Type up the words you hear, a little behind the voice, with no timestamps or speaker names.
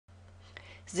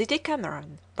The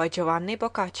Decameron, by Giovanni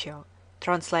Boccaccio,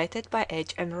 translated by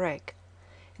H. M. Rigg.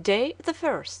 Day the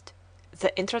first.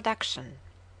 The Introduction.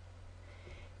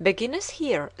 Beginneth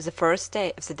here the first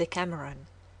day of the Decameron,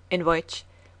 in which,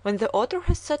 when the author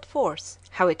has set forth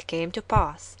how it came to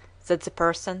pass that the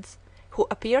persons who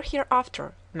appear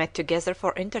hereafter met together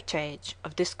for interchange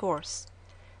of discourse,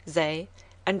 they,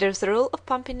 under the rule of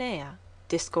Pampinea,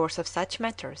 discourse of such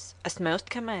matters as most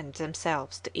commend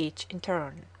themselves to each in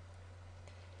turn.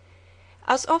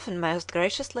 As often, most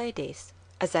gracious ladies,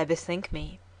 as I bethink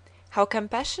me, how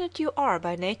compassionate you are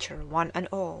by nature one and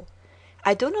all,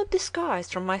 I do not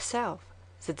disguise from myself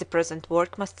that the present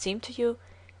work must seem to you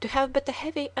to have but a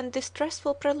heavy and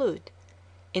distressful prelude,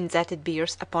 in that it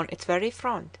bears upon its very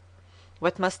front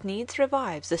what must needs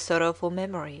revive the sorrowful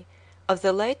memory of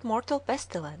the late mortal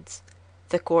pestilence,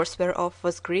 the course whereof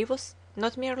was grievous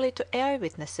not merely to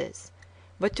eyewitnesses,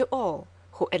 but to all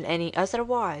who in any other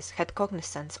wise had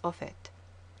cognizance of it.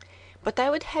 But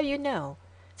I would have you know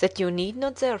that you need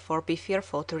not therefore be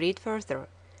fearful to read further,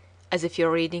 as if your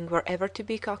reading were ever to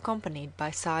be accompanied by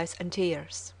sighs and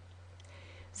tears.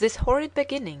 This horrid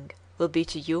beginning will be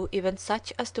to you even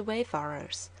such as to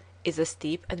wayfarers is a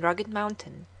steep and rugged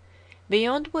mountain,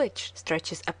 beyond which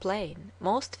stretches a plain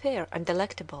most fair and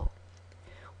delectable,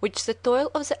 which the toil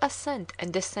of the ascent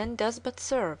and descent does but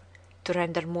serve to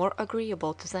render more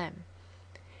agreeable to them.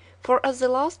 For as the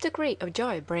last degree of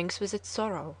joy brings with it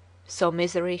sorrow, so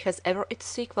misery has ever its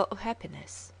sequel of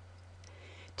happiness.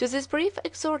 To this brief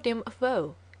exordium of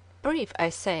woe, brief I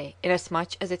say,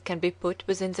 inasmuch as it can be put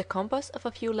within the compass of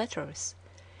a few letters,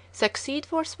 succeed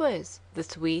forthwith the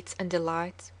sweets and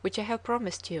delights which I have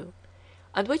promised you,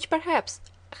 and which perhaps,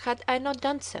 had I not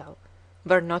done so,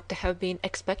 were not to have been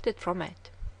expected from it.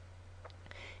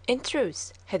 In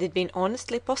truth, had it been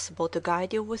honestly possible to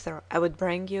guide you whither I would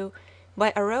bring you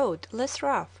by a road less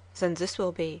rough than this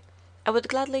will be, I would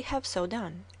gladly have so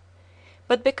done.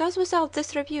 But because without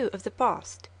this review of the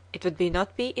past it would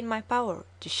not be in my power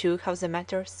to shew how the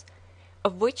matters,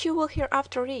 of which you will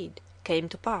hereafter read, came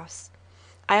to pass,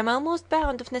 I am almost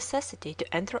bound of necessity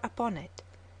to enter upon it,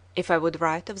 if I would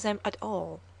write of them at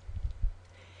all.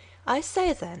 I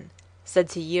say then, that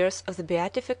the years of the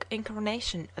beatific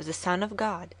incarnation of the Son of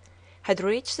God had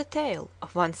reached the tale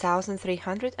of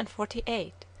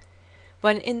 1348,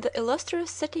 when in the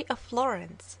illustrious city of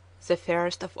Florence, the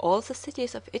fairest of all the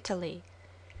cities of Italy,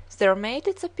 there made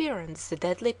its appearance the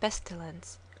deadly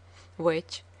pestilence,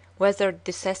 which, whether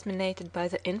disseminated by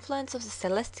the influence of the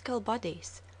celestial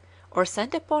bodies, or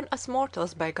sent upon us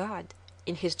mortals by God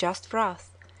in his just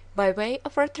wrath, by way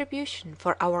of retribution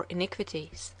for our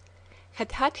iniquities,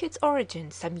 had had its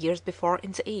origin some years before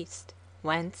in the East,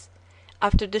 whence,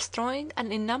 after destroying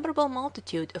an innumerable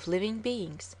multitude of living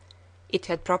beings, it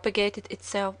had propagated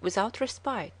itself without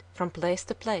respite from place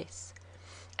to place,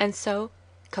 and so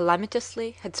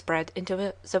calamitously had spread into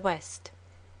the West.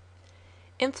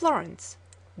 In Florence,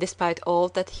 despite all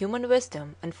that human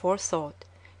wisdom and forethought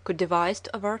could devise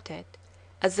to avert it,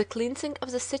 as the cleansing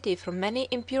of the city from many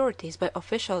impurities by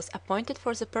officials appointed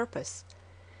for the purpose,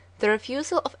 the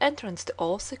refusal of entrance to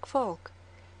all sick folk,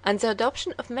 and the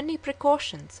adoption of many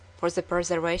precautions for the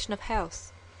preservation of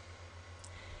health,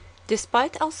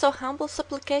 despite also humble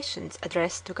supplications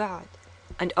addressed to God,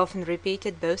 and often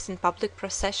repeated both in public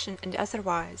procession and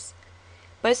otherwise,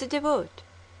 by the devout,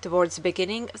 towards the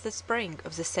beginning of the spring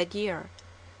of the said year,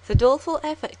 the doleful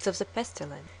effects of the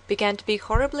pestilence began to be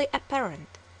horribly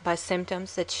apparent by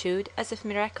symptoms that shewed as if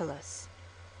miraculous.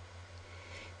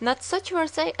 Not such were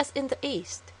they as in the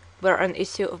East, where an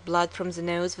issue of blood from the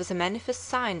nose was a manifest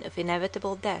sign of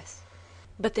inevitable death,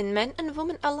 but in men and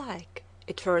women alike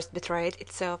it first betrayed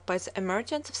itself by the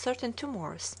emergence of certain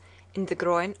tumours in the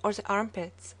groin or the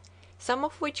armpits, some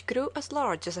of which grew as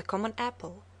large as a common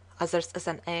apple, others as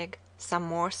an egg, some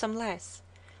more, some less,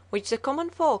 which the common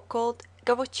folk called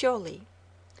gavoccioli.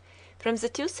 From the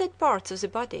two said parts of the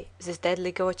body this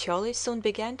deadly gavoccioli soon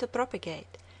began to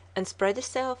propagate and spread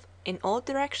itself in all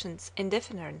directions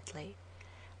indifferently,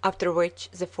 after which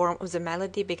the form of the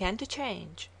malady began to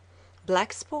change,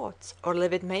 black spots or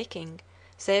livid making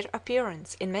their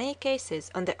appearance in many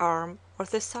cases on the arm or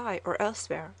the thigh or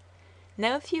elsewhere,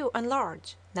 now few and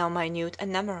large, now minute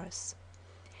and numerous.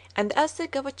 And as the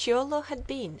gavocciolo had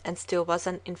been and still was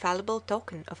an infallible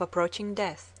token of approaching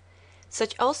death,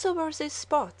 such also were these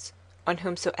spots on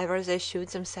whomsoever they shewed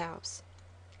themselves.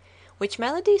 Which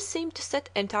maladies seemed to set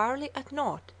entirely at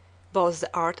naught both the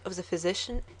art of the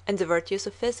physician and the virtues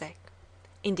of physic.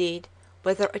 Indeed,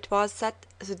 whether it was that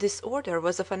the disorder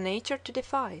was of a nature to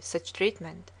defy such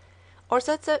treatment, or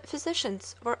that the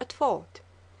physicians were at fault,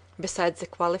 Besides the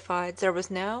qualified, there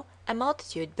was now a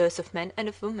multitude both of men and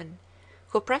of women,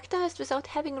 who practised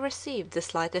without having received the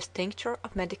slightest tincture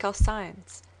of medical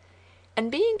science,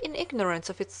 and being in ignorance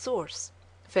of its source,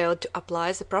 failed to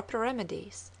apply the proper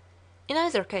remedies. In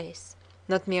either case,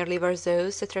 not merely were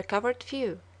those that recovered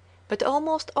few, but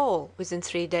almost all within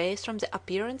 3 days from the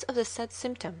appearance of the said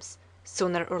symptoms,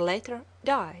 sooner or later,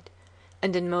 died,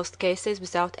 and in most cases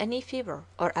without any fever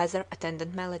or other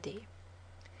attendant malady.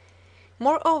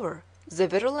 Moreover, the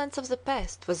virulence of the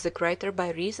pest was the greater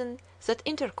by reason that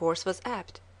intercourse was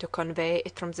apt to convey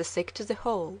it from the sick to the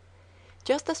whole,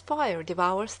 just as fire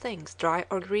devours things dry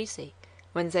or greasy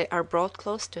when they are brought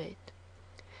close to it.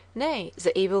 Nay,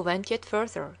 the evil went yet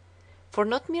further, for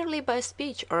not merely by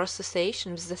speech or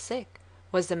association with the sick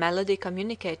was the malady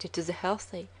communicated to the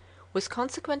healthy with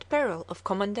consequent peril of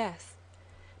common death,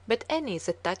 but any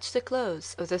that touched the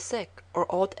clothes of the sick or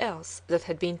aught else that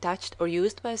had been touched or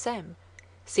used by them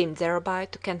seemed thereby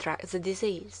to contract the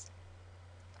disease.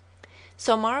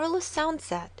 So marvellous sounds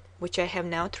that which I have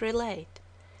now to relate,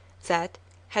 that,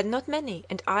 had not many,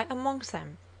 and I among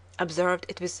them, observed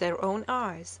it with their own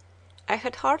eyes, I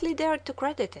had hardly dared to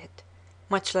credit it,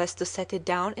 much less to set it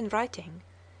down in writing,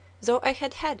 though I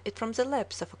had had it from the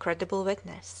lips of a credible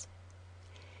witness.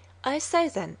 I say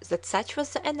then that such was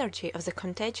the energy of the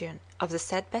contagion of the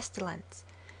said pestilence,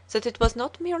 that it was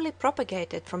not merely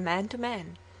propagated from man to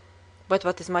man, but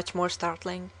what is much more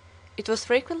startling, it was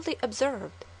frequently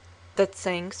observed that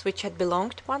things which had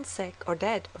belonged to one sick or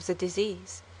dead of the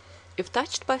disease, if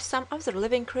touched by some other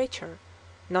living creature,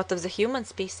 not of the human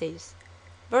species,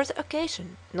 were the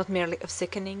occasion not merely of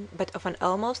sickening but of an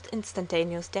almost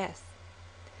instantaneous death;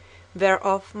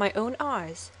 whereof my own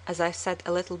eyes, as I said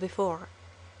a little before,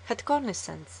 had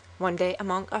cognizance one day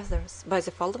among others by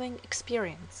the following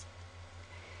experience.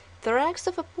 The rags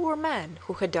of a poor man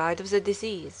who had died of the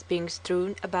disease being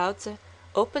strewn about the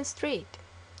open street,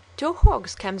 2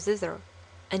 hogs came thither,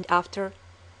 and after,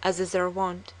 as is their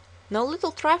wont, no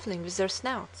little trifling with their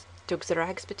snouts, took the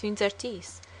rags between their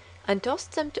teeth, and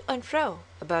tossed them to and fro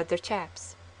about their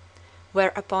chaps;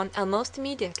 whereupon almost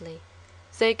immediately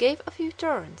they gave a few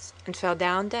turns, and fell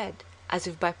down dead, as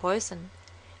if by poison,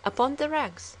 upon the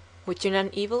rags which in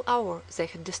an evil hour they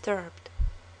had disturbed.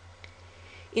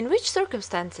 In which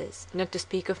circumstances, not to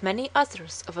speak of many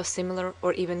others of a similar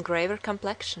or even graver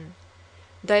complexion,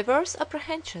 divers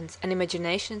apprehensions and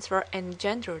imaginations were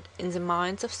engendered in the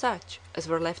minds of such as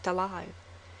were left alive,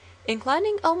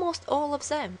 inclining almost all of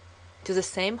them to the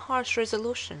same harsh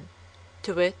resolution,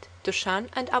 to wit, to shun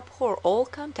and abhor all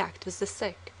contact with the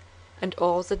sick, and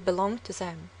all that belonged to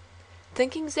them,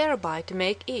 thinking thereby to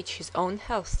make each his own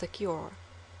health secure.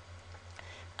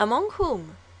 Among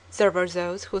whom there were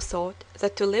those who thought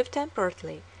that to live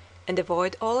temperately and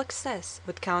avoid all excess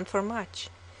would count for much,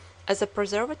 as a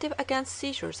preservative against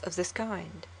seizures of this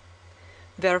kind;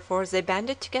 wherefore they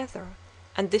banded together,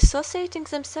 and dissociating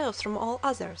themselves from all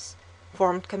others,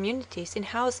 formed communities in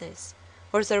houses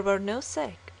where there were no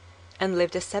sick, and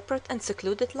lived a separate and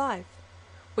secluded life,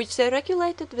 which they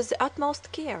regulated with the utmost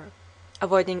care,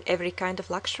 avoiding every kind of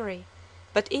luxury,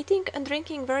 but eating and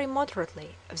drinking very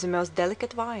moderately of the most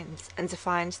delicate wines and the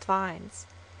finest wines,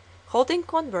 holding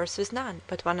converse with none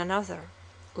but one another,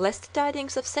 lest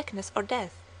tidings of sickness or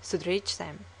death should reach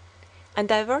them, and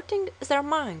diverting their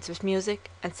minds with music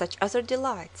and such other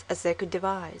delights as they could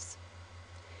devise.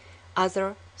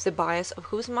 Other, the bias of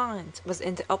whose minds was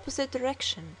in the opposite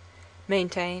direction,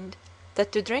 maintained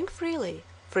that to drink freely,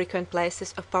 frequent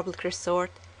places of public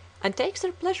resort, and take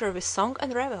their pleasure with song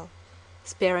and revel,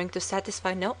 sparing to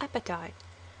satisfy no appetite,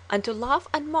 and to laugh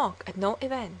and mock at no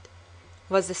event,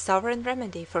 was the sovereign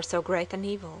remedy for so great an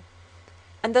evil;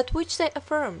 and that which they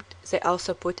affirmed they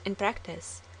also put in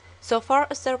practice, so far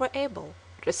as they were able,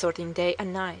 resorting day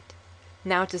and night,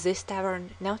 now to this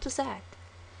tavern, now to that,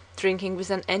 drinking with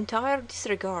an entire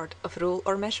disregard of rule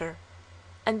or measure,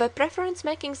 and by preference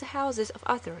making the houses of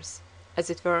others, as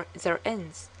it were, their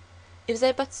inns, if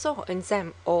they but saw in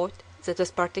them aught that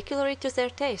was particularly to their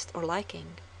taste or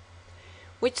liking;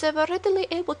 which they were readily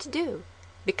able to do,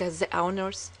 because the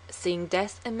owners, seeing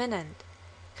death imminent,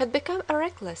 had become as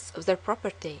reckless of their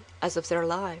property as of their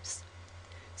lives,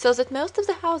 so that most of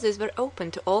the houses were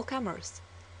open to all comers,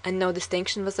 and no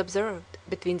distinction was observed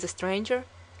between the stranger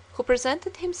who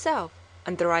presented himself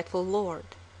and the rightful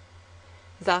lord.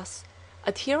 Thus,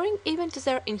 adhering even to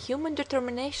their inhuman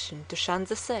determination to shun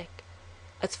the sick,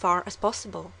 as far as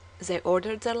possible they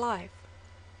ordered their life.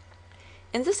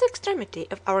 In this extremity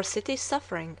of our city's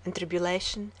suffering and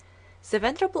tribulation, the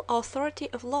venerable authority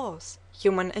of laws,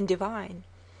 human and divine,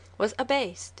 was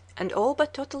abased and all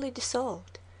but totally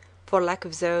dissolved, for lack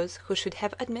of those who should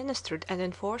have administered and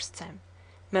enforced them,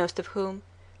 most of whom,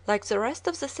 like the rest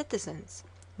of the citizens,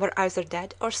 were either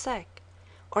dead or sick,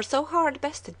 or so hard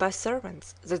bested by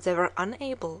servants that they were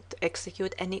unable to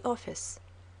execute any office;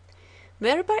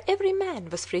 whereby every man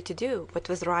was free to do what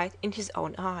was right in his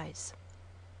own eyes.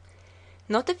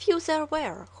 Not a few there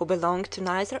were who belonged to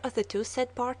neither of the two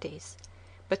said parties,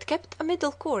 but kept a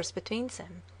middle course between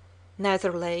them,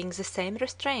 neither laying the same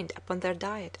restraint upon their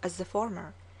diet as the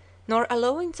former, nor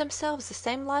allowing themselves the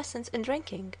same license in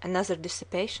drinking and other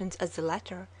dissipations as the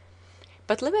latter,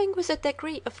 but living with a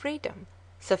degree of freedom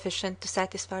sufficient to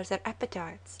satisfy their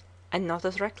appetites, and not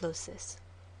as recluses.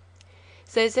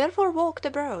 They therefore walked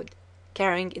abroad,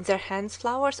 carrying in their hands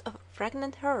flowers of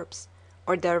fragrant herbs,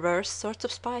 or divers sorts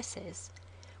of spices,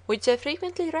 which they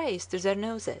frequently raised to their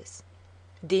noses,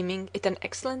 deeming it an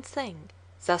excellent thing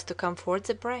thus to comfort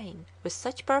the brain with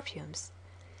such perfumes,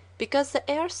 because the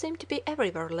air seemed to be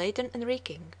everywhere laden and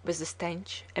reeking with the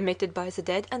stench emitted by the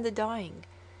dead and the dying,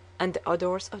 and the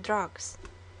odours of drugs.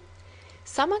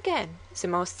 Some again, the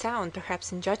most sound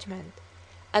perhaps in judgment,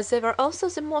 as they were also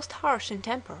the most harsh in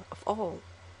temper of all,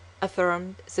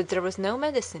 affirmed that there was no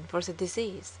medicine for the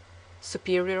disease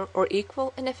superior or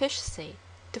equal in efficacy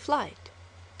to flight;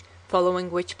 following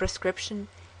which prescription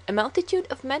a multitude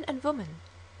of men and women,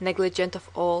 negligent of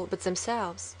all but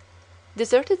themselves,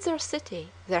 deserted their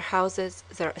city, their houses,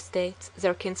 their estates,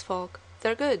 their kinsfolk,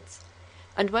 their goods,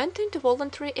 and went into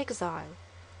voluntary exile,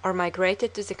 or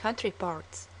migrated to the country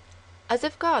parts, as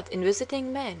if God in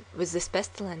visiting men with this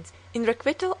pestilence in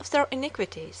requital of their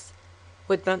iniquities,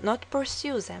 would not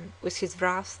pursue them with his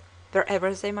wrath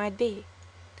wherever they might be,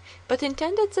 but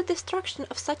intended the destruction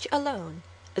of such alone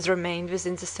as remained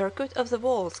within the circuit of the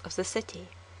walls of the city,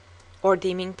 or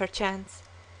deeming perchance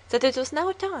that it was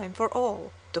now time for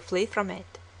all to flee from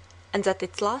it, and that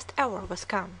its last hour was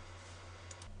come.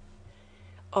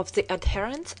 Of the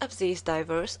adherents of these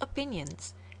diverse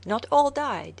opinions not all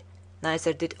died,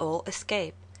 neither did all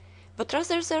escape, but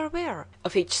rather there were,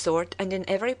 of each sort and in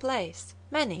every place,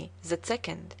 many that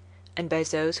sickened, and by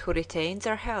those who retained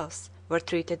their health were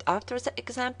treated after the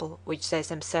example which they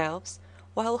themselves,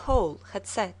 while whole, had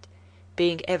set,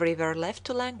 being everywhere left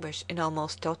to languish in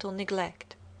almost total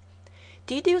neglect.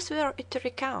 Tedious were it to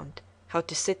recount how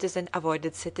citizen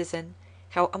avoided citizen,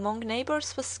 how among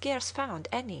neighbours was scarce found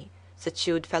any that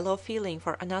shewed fellow feeling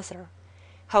for another,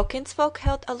 how kinsfolk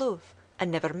held aloof,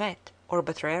 and never met, or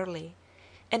but rarely,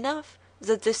 enough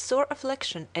that this sore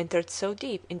affliction entered so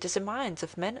deep into the minds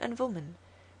of men and women,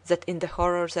 that in the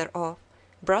horror thereof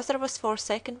brother was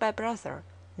forsaken by brother,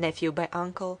 nephew by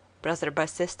uncle, brother by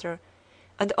sister,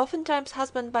 and oftentimes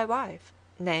husband by wife;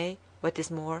 nay, what is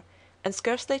more, and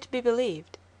scarcely to be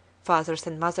believed, fathers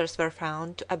and mothers were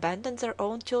found to abandon their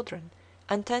own children,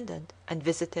 untended and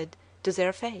visited to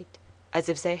their fate, as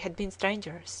if they had been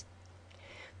strangers.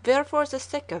 Wherefore the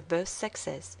sick of both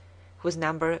sexes, whose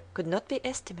number could not be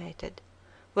estimated,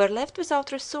 were left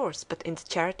without resource but in the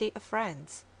charity of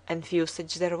friends, and few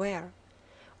such there were,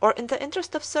 or in the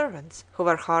interest of servants, who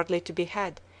were hardly to be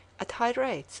had at high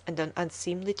rates and on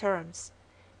unseemly terms,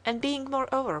 and being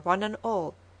moreover one and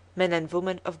all men and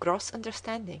women of gross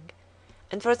understanding,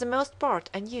 and for the most part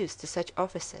unused to such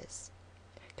offices,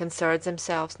 concerned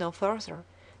themselves no further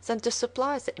than to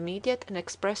supply the immediate and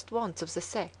expressed wants of the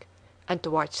sick, and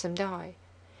to watch them die,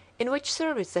 in which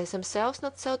service they themselves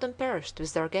not seldom perished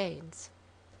with their gains.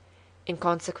 In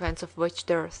consequence of which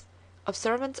dearth of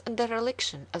servants and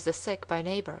dereliction of the sick by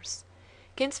neighbours,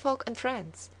 kinsfolk and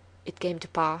friends, it came to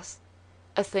pass,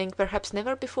 a thing perhaps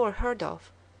never before heard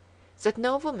of, that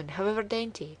no woman, however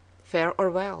dainty, fair or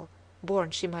well born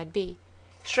she might be,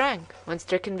 shrank, when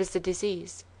stricken with the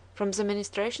disease, from the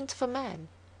ministrations of a man,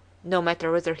 no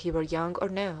matter whether he were young or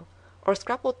no, or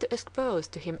scrupled to expose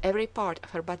to him every part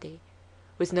of her body,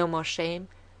 with no more shame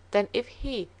than if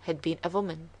he had been a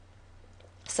woman,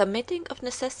 submitting of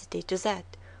necessity to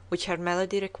that which her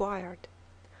malady required,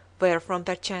 wherefrom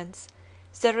perchance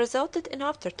there resulted in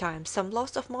after time some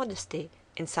loss of modesty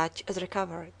in such as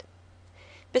recovered.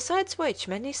 Besides which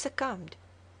many succumbed,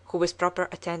 who with proper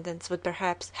attendance would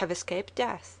perhaps have escaped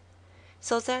death,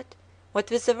 so that, what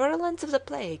with the virulence of the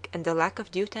plague and the lack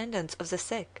of due tendance of the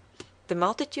sick, the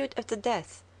multitude of the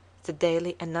deaths that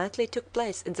daily and nightly took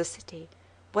place in the city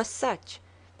was such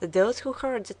that those who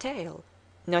heard the tale,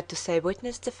 not to say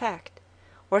witnessed the fact,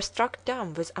 were struck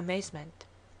dumb with amazement;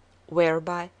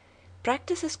 whereby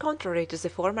practices contrary to the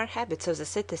former habits of the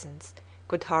citizens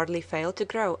could hardly fail to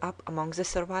grow up among the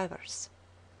survivors.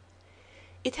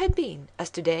 It had been, as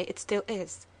today it still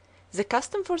is, the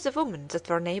custom for the women that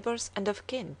were neighbours and of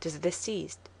kin to the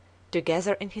deceased to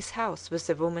gather in his house with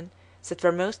the women that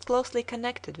were most closely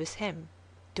connected with him,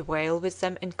 to wail with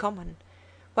them in common,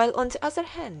 while on the other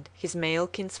hand his male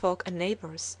kinsfolk and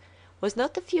neighbours, with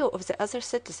not a few of the other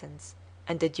citizens,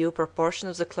 and a due proportion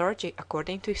of the clergy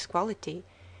according to his quality,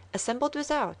 assembled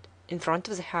without, in front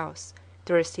of the house,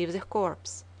 to receive the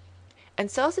corpse. And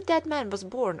so the dead man was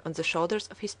borne on the shoulders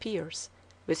of his peers,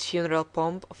 with funeral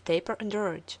pomp of taper and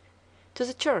dirge, to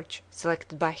the church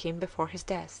selected by him before his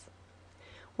death;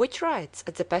 which rites,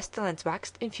 as the pestilence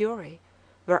waxed in fury,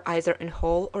 were either in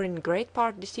whole or in great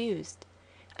part disused,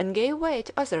 and gave way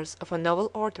to others of a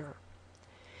novel order.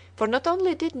 For not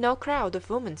only did no crowd of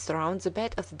women surround the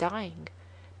bed of the dying,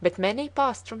 but many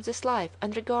passed from this life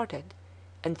unregarded,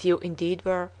 and few indeed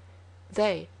were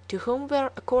they to whom were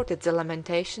accorded the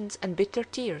lamentations and bitter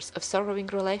tears of sorrowing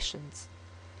relations;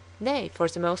 nay, for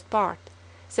the most part,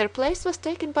 their place was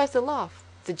taken by the laugh,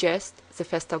 the jest, the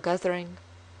festal gathering,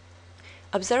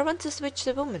 observances which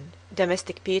the women,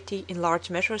 domestic piety in large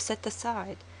measure set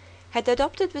aside, had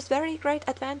adopted with very great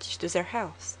advantage to their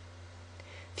health.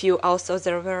 Few also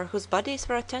there were whose bodies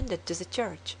were attended to the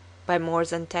church by more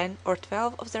than 10 or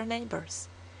 12 of their neighbours,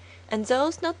 and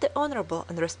those not the honourable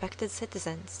and respected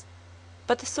citizens,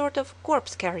 but a sort of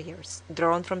corpse carriers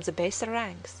drawn from the baser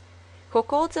ranks, who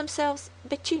called themselves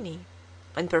beccini,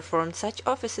 and performed such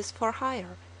offices for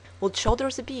hire, would shoulder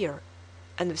the bier,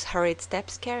 and with hurried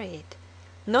steps carry it,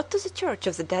 not to the church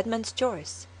of the dead man's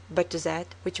choice, but to that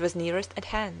which was nearest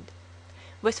at hand,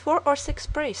 with 4 or 6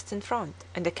 priests in front,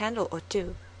 and a candle or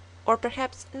two, or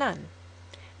perhaps none;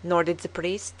 nor did the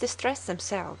priests distress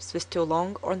themselves with too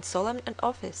long or solemn an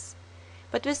office,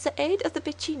 but with the aid of the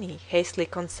beccini hastily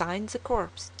consigned the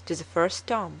corpse to the first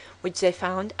tomb which they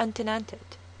found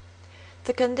untenanted.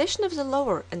 The condition of the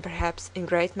lower, and perhaps in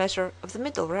great measure of the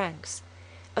middle ranks,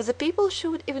 of the people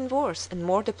shewed even worse and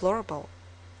more deplorable;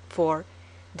 for,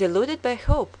 deluded by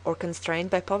hope or constrained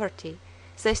by poverty,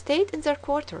 they stayed in their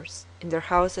quarters, in their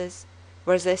houses,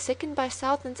 where they sickened by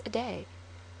thousands a day,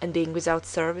 and being without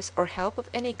service or help of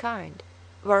any kind,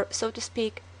 were, so to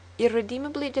speak,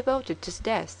 irredeemably devoted to the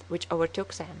death which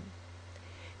overtook them.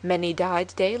 Many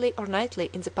died daily or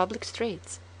nightly in the public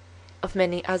streets; of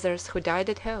many others who died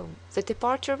at home the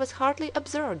departure was hardly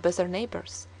observed by their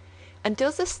neighbours,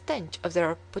 until the stench of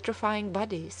their putrefying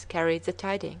bodies carried the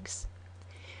tidings.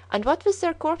 And what with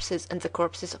their corpses and the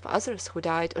corpses of others who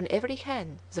died on every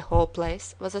hand, the whole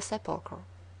place was a sepulchre.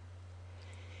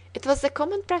 It was the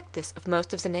common practice of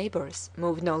most of the neighbours,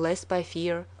 moved no less by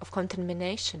fear of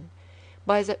contamination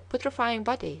by the putrefying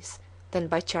bodies than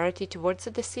by charity towards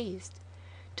the deceased,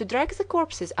 to drag the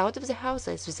corpses out of the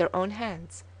houses with their own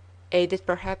hands, aided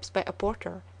perhaps by a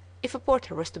porter, if a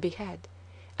porter was to be had,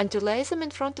 and to lay them in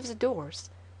front of the doors,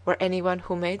 where any one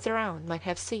who made the round might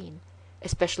have seen,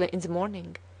 especially in the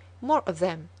morning, more of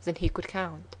them than he could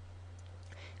count.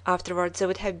 Afterwards they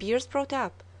would have biers brought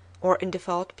up, or in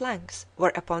default planks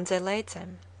whereupon they laid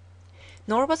them.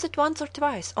 Nor was it once or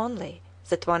twice only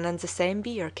that one and the same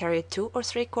bier carried 2 or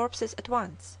 3 corpses at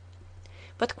once,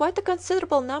 but quite a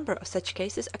considerable number of such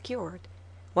cases occurred,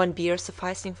 one bier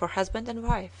sufficing for husband and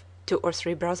wife, 2 or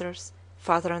 3 brothers,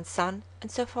 father and son,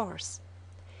 and so forth;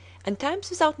 and times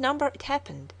without number it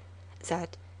happened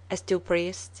that, as 2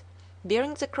 priests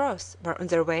bearing the cross were on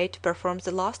their way to perform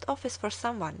the last office for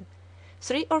some one,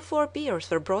 3 or 4 biers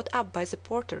were brought up by the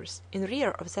porters in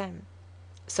rear of them,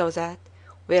 so that,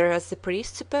 whereas the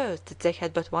priests supposed that they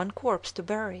had but 1 corpse to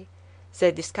bury,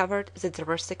 they discovered that there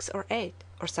were 6 or 8,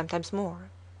 or sometimes more.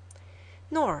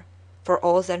 Nor, for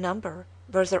all their number,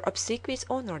 were their obsequies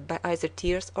honoured by either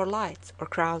tears or lights or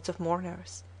crowds of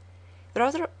mourners;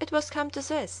 rather it was come to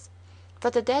this,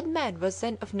 that a dead man was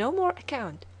then of no more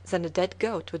account than a dead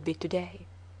goat would be today.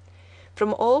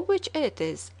 From all which it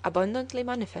is abundantly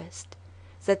manifest,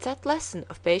 that lesson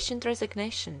of patient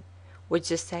resignation, which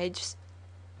the sages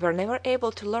were never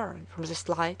able to learn from the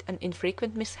slight and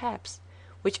infrequent mishaps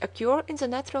which occur in the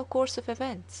natural course of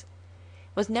events,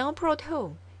 was now brought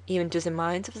home even to the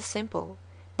minds of the simple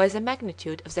by the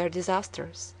magnitude of their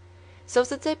disasters, so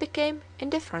that they became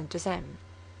indifferent to them.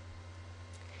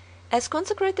 As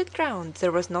consecrated ground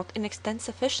there was not in extent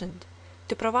sufficient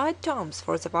to provide tombs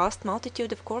for the vast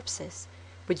multitude of corpses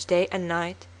which day and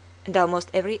night, and almost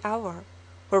every hour,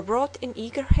 were brought in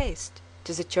eager haste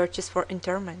to the churches for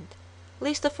interment,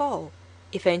 least of all,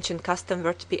 if ancient custom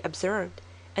were to be observed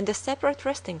and a separate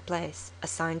resting place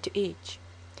assigned to each.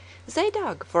 They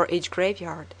dug for each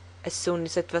graveyard, as soon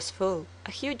as it was full,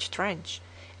 a huge trench,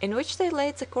 in which they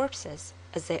laid the corpses,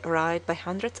 as they arrived by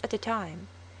hundreds at a time,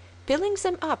 piling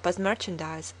them up as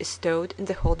merchandise is stowed in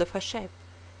the hold of a ship,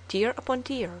 tier upon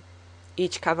tier,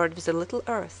 each covered with a little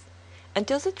earth,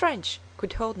 until the trench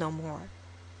could hold no more.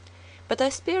 but I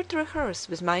spare to rehearse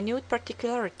with minute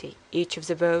particularity each of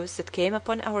the woes that came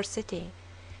upon our city,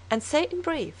 and say in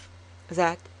brief,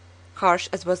 that, harsh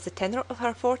as was the tenor of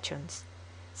her fortunes,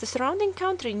 the surrounding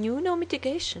country knew no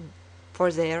mitigation,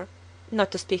 for there,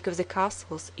 not to speak of the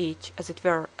castles, each, as it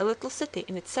were, a little city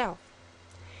in itself,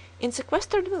 in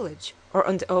sequestered village, or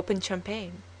on the open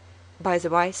champaign, by the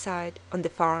wayside, on the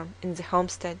farm, in the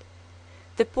homestead,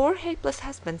 the poor helpless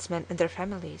husbandmen and their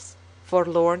families,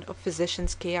 forlorn of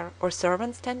physician's care or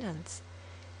servant's tendance,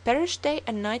 perished day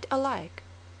and night alike,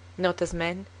 not as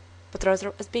men, but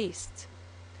rather as beasts.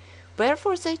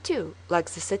 Wherefore they too, like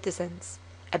the citizens,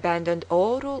 abandoned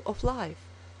all rule of life,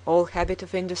 all habit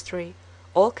of industry,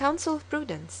 all counsel of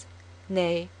prudence,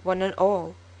 nay, one and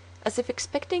all, as if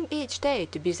expecting each day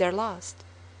to be their last,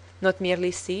 not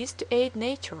merely ceased to aid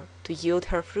nature to yield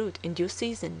her fruit in due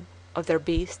season, of their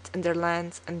beasts and their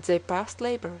lands and their past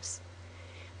labours,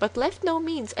 but left no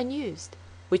means unused,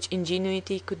 which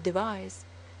ingenuity could devise,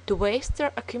 to waste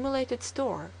their accumulated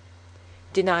store,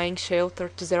 denying shelter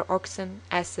to their oxen,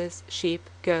 asses, sheep,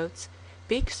 goats,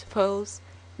 pigs, fowls,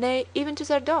 nay, even to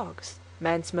their dogs,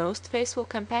 man's most faithful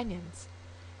companions,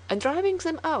 and driving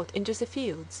them out into the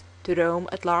fields to roam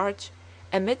at large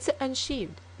amid the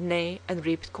unsheaved, nay,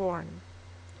 unreaped corn;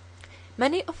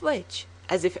 many of which,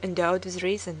 as if endowed with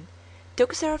reason,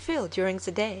 took their fill during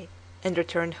the day, and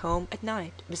returned home at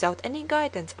night without any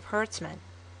guidance of herdsmen.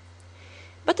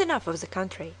 But enough of the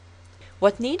country.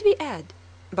 What need we add,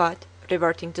 but,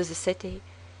 reverting to the city,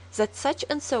 that such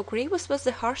and so grievous was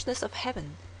the harshness of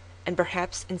heaven, and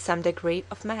perhaps in some degree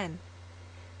of man,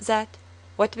 that,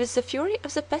 what with the fury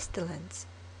of the pestilence,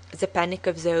 the panic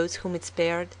of those whom it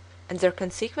spared, and their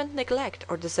consequent neglect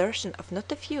or desertion of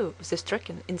not a few of the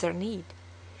stricken in their need,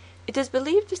 it is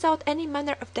believed without any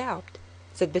manner of doubt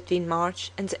that between March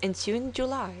and the ensuing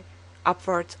July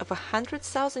upwards of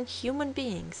 100,000 human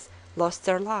beings lost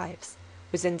their lives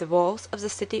within the walls of the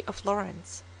city of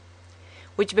Florence,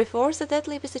 which before the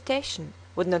deadly visitation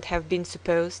would not have been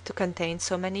supposed to contain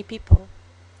so many people.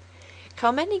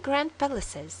 How many grand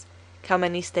palaces, how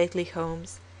many stately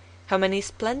homes, how many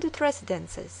splendid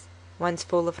residences, once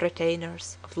full of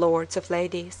retainers, of lords, of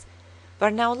ladies, were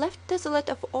now left desolate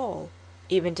of all,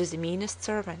 even to the meanest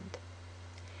servant!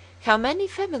 How many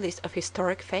families of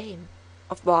historic fame,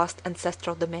 of vast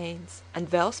ancestral domains,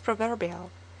 and wealth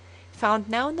proverbial, found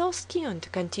now no scion to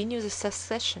continue the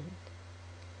succession!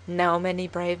 How many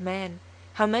brave men,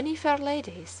 how many fair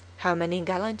ladies, how many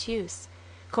gallant youths,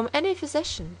 whom any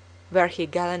physician, were he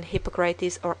gallant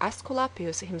Hippocrates or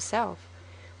Aesculapius himself,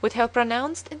 would have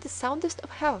pronounced in the soundest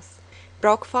of health,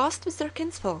 broke fast with their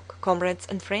kinsfolk, comrades,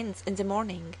 and friends in the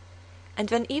morning, and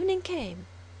when evening came,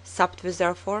 supped with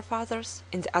their forefathers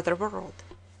in the other world.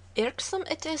 Irksome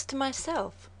it is to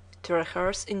myself to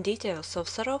rehearse in detail so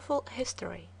sorrowful a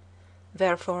history;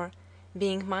 wherefore,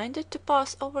 being minded to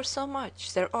pass over so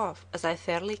much thereof as I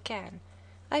fairly can,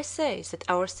 I say that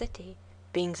our city,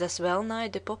 being thus well nigh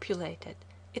depopulated,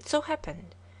 it so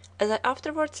happened, as I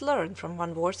afterwards learned from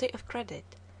one worthy of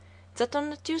credit, that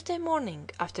on a Tuesday morning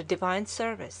after divine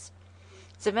service,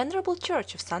 the venerable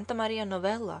church of Santa Maria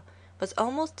Novella was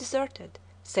almost deserted,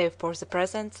 save for the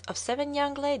presence of 7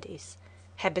 young ladies,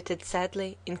 habited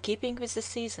sadly in keeping with the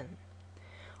season.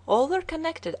 All were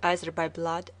connected either by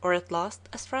blood or at last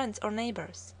as friends or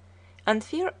neighbours, and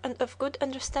fair and of good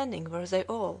understanding were they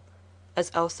all,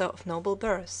 as also of noble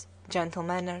birth, gentle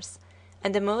manners,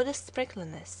 and a modest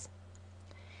sprightliness.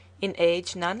 In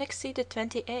age none exceeded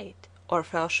 28, or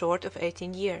fell short of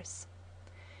 18 years.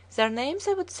 Their names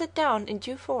I would set down in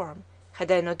due form,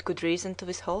 had I not good reason to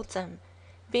withhold them,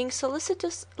 being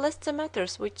solicitous lest the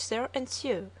matters which there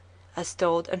ensue, as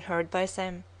told and heard by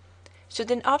them, should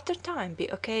in after time be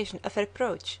occasion of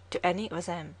reproach to any of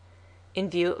them, in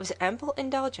view of the ample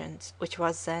indulgence which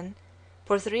was then,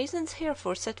 for the reasons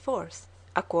herefore set forth,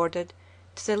 accorded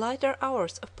to the lighter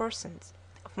hours of persons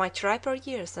of much riper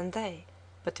years than they,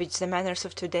 but which the manners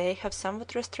of to-day have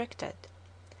somewhat restricted.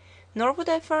 Nor would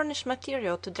I furnish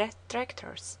material to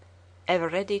detractors, ever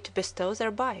ready to bestow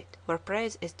their bite where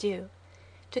praise is due,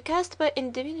 to cast by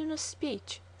invidious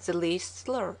speech the least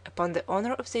slur upon the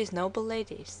honour of these noble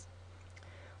ladies.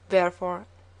 Wherefore,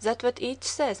 that what each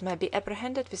says may be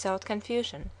apprehended without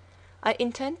confusion, I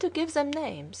intend to give them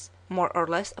names more or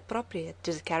less appropriate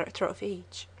to the character of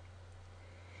each.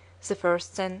 The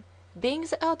first, then, being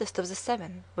the eldest of the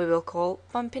 7, we will call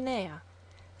Pampinea;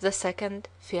 the second,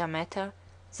 Fiammetta;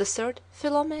 the third,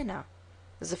 Philomena;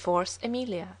 the fourth,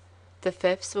 Emilia; the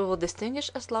fifth we will distinguish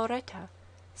as Lauretta;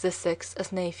 the sixth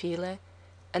as Neifile;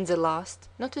 and the last,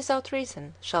 not without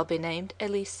reason, shall be named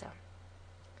Elisa.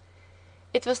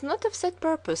 It was not of set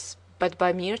purpose but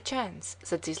by mere chance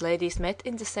that these ladies met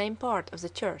in the same part of the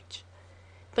church;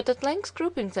 but at length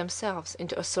grouping themselves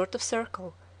into a sort of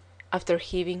circle, after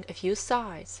heaving a few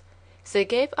sighs, they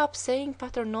gave up saying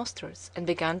Pater Nosters, and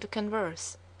began to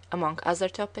converse, among other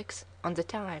topics, on the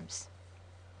times.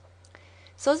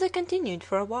 So they continued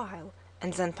for a while,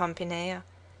 and then Pampinea,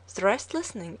 the rest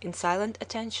listening in silent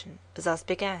attention, thus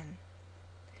began: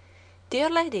 "Dear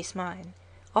ladies mine,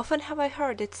 often have I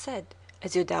heard it said,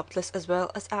 as you doubtless as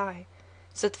well as I,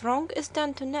 that wrong is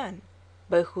done to none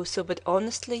by whoso but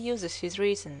honestly uses his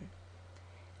reason;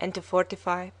 and to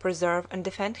fortify, preserve, and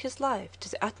defend his life to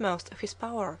the utmost of his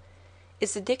power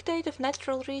is the dictate of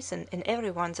natural reason in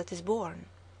every one that is born;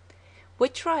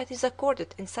 which right is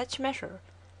accorded in such measure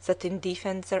that in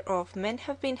defence thereof men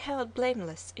have been held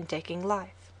blameless in taking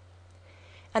life.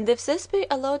 And if this be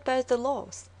allowed by the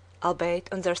laws,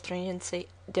 albeit on their stringency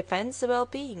depends the well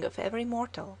being of every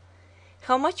mortal,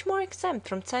 how much more exempt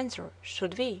from censure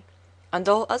should we, and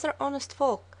all other honest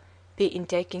folk, be in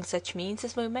taking such means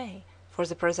as we may for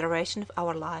the preservation of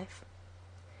our life?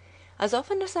 As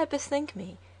often as I bethink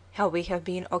me how we have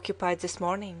been occupied this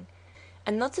morning,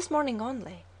 and not this morning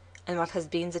only, and what has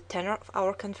been the tenor of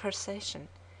our conversation,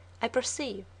 I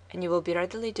perceive, and you will be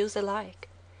readily do the like,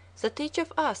 that each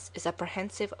of us is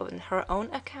apprehensive on her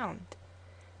own account;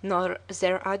 nor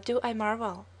thereat do I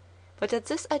marvel, but at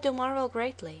this I do marvel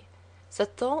greatly,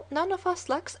 that though none of us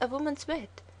lacks a woman's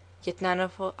wit, yet none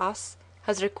of us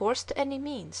has recourse to any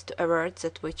means to avert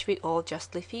that which we all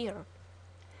justly fear.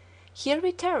 Here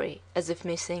we tarry, as if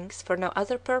methinks for no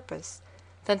other purpose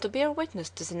than to bear witness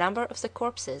to the number of the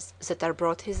corpses that are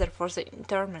brought hither for the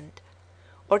interment,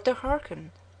 or to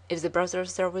hearken if the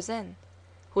brothers there within,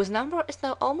 whose number is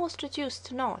now almost reduced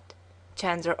to naught,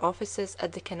 chant their offices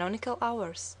at the canonical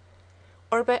hours,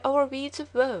 or by our weeds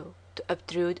of woe to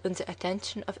obtrude on the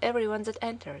attention of every one that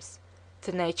enters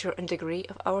the nature and degree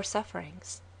of our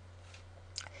sufferings.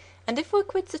 And if we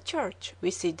quit the church,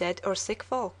 we see dead or sick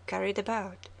folk carried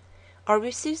about, or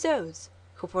we see those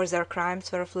who for their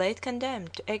crimes were of late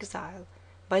condemned to exile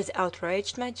by the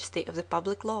outraged majesty of the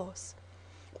public laws,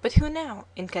 but who now,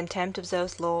 in contempt of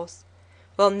those laws,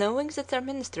 well knowing that their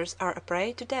ministers are a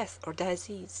prey to death or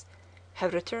disease,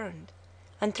 have returned,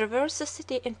 and traverse the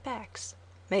city in packs,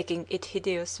 making it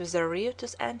hideous with their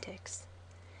riotous antics;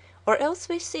 or else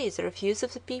we see the refuse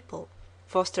of the people,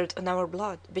 fostered on our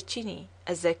blood, Vicini,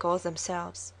 as they call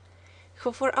themselves,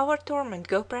 who for our torment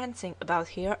go prancing about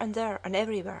here and there and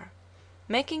everywhere,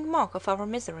 making mock of our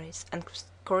miseries and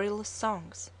scurrilous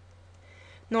songs.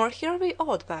 Nor hear we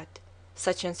aught but,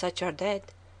 such and such are dead,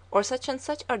 or such and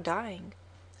such are dying,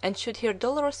 and should hear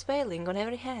dolorous wailing on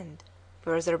every hand,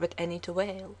 were there but any to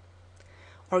wail.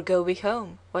 Or go we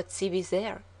home, what see we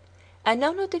there? I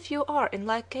know not if you are in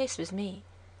like case with me,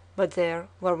 but there,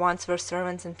 where once were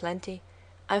servants in plenty,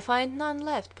 I find none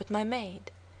left but my maid,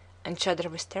 and shudder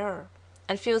with terror,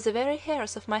 and feel the very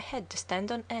hairs of my head to stand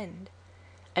on end;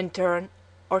 and turn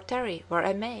or tarry where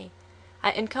I may,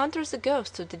 I encounter the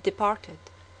ghosts of the departed,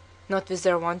 not with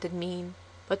their wonted mien,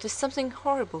 but with something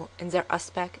horrible in their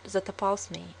aspect that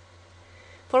appals me.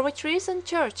 For which reason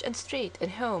church and street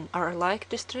and home are alike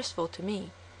distressful to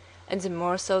me, and the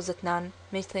more so that none,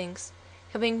 methinks,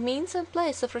 having means and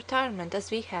place of retirement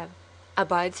as we have,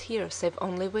 abides here save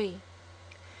only we.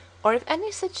 Or if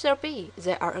any such there be,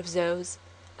 they are of those,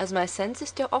 as my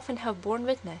senses too often have borne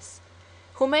witness,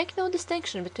 who make no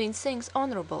distinction between things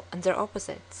honourable and their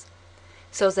opposites;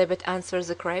 so they but answer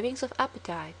the cravings of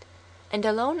appetite, and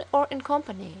alone or in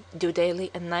company do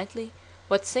daily and nightly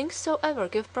what things soever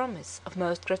give promise of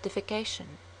most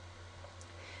gratification.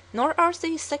 Nor are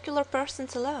these secular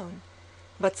persons alone,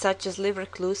 but such as live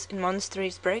recluse in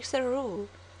monasteries break their rule,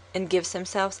 and give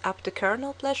themselves up to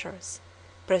carnal pleasures,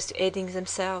 persuading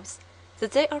themselves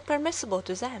that they are permissible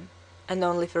to them, and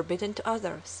only forbidden to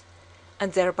others,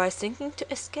 and thereby thinking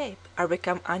to escape are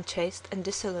become unchaste and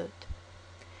dissolute.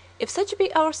 If such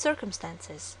be our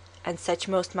circumstances, and such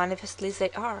most manifestly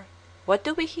they are, what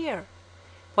do we hear?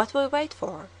 What we wait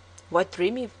for? What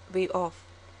dream we of?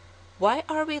 Why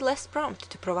are we less prompt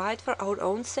to provide for our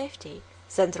own safety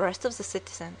than the rest of the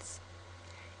citizens?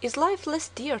 Is life less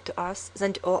dear to us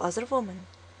than to all other women?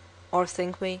 Or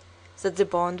think we that the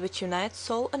bond which unites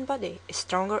soul and body is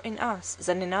stronger in us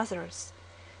than in others,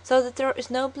 so that there is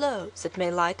no blow that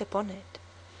may light upon it,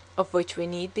 of which we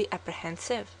need be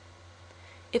apprehensive?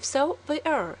 If so we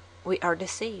err, we are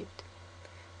deceived.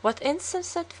 What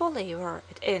insensate folly were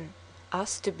it in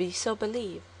us to be so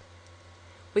believe?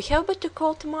 We have but to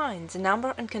call to mind the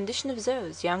number and condition of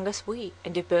those, young as we,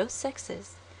 and of both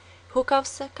sexes, who have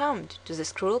succumbed to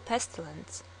this cruel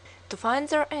pestilence, to find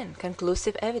therein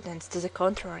conclusive evidence to the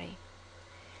contrary.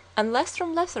 unless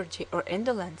from lethargy or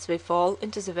indolence we fall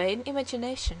into the vain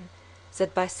imagination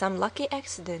that by some lucky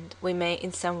accident we may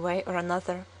in some way or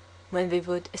another, when we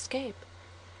would, escape.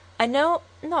 I know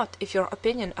not if your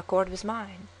opinion accord with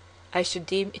mine. I should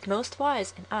deem it most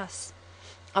wise in us,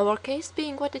 our case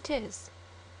being what it is,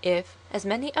 if, as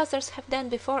many others have done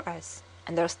before us,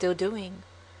 and are still doing,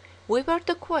 we were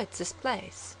to quit this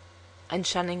place, and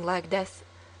shunning like death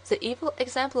the evil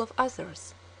example of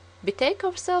others, betake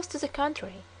ourselves to the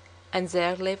country, and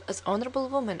there live as honourable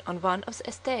women on one of the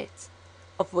estates,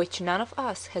 of which none of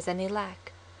us has any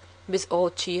lack, with all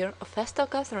cheer of festal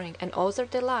gathering and other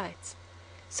delights,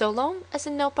 so long as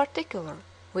in no particular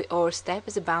we overstep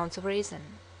the bounds of reason.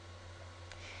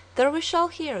 There we shall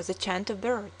hear the chant of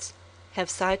birds, have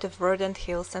sight of verdant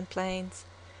hills and plains,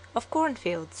 of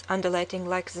cornfields undulating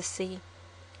like the sea,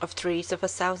 of trees of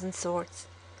 1,000 sorts.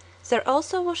 There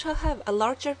also we shall have a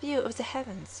larger view of the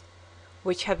heavens,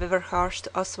 which however harsh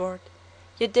to usward,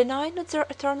 yet deny not their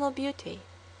eternal beauty,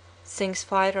 things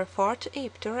fairer far too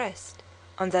deep to rest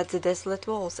on that the desolate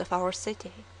walls of our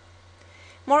city.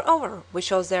 Moreover, we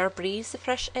shall there breathe the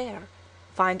fresh air,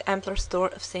 find ampler store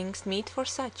of things meet for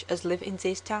such as live in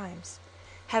these times,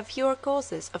 have fewer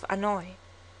causes of annoy.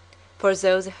 For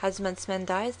though the husbandmen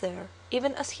die there,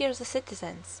 even as here the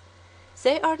citizens,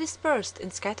 they are dispersed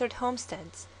in scattered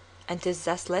homesteads, and 'tis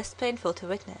thus less painful to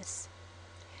witness.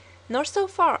 Nor so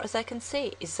far as I can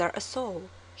see is there a soul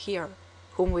here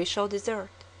whom we shall desert,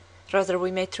 rather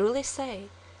we may truly say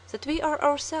that we are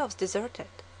ourselves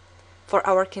deserted, for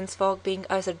our kinsfolk being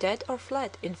either dead or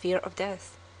fled in fear of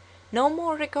death, no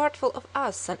more regardful of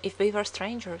us than if we were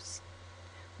strangers,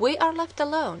 we are left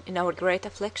alone in our great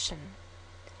affliction.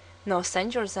 No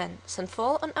censure then can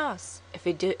fall on us if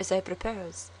we do as I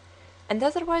propose, and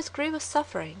otherwise grievous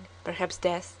suffering, perhaps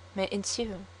death, may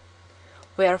ensue.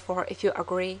 Wherefore, if you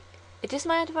agree, it is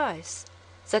my advice,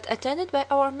 that attended by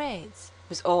our maids,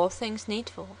 with all things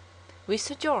needful, we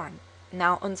sojourn,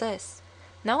 now on this,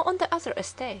 now on the other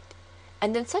estate,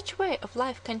 and in such way of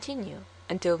life continue,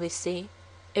 until we see,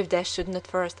 if death should not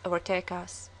first overtake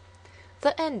us,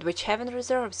 the end which Heaven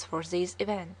reserves for these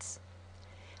events.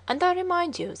 And I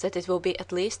remind you that it will be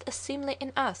at least as seemly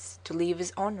in us to leave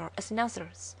with honour as in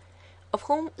others, of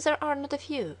whom there are not a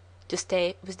few, to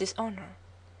stay with dishonour.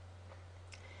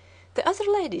 The other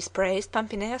ladies praised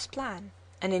Pampina's plan,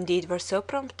 and indeed were so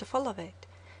prompt to follow it,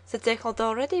 that they had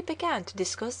already begun to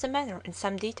discuss the matter in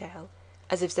some detail,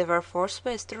 as if they were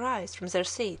forthwith to rise from their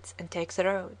seats and take the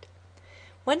road,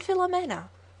 when Philomena,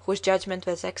 whose judgment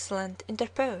was excellent,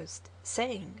 interposed,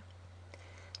 saying,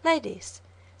 "Ladies,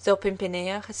 though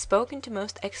Pimpinea has spoken to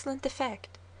most excellent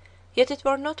effect, yet it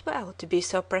were not well to be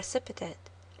so precipitate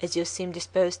as you seem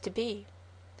disposed to be.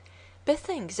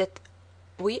 Bethink that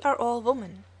we are all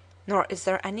women, nor is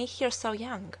there any here so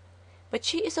young, but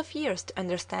she is of years to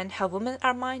understand how women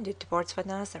are minded towards one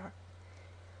another,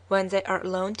 when they are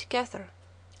alone together,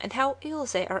 and how ill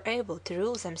they are able to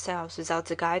rule themselves without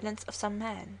the guidance of some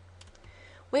man.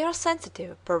 We are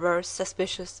sensitive, perverse,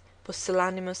 suspicious,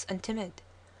 pusillanimous, and timid,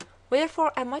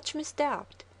 wherefore I much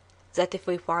misdoubt, that if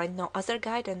we find no other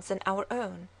guidance than our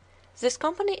own, this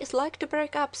company is like to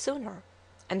break up sooner,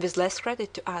 and with less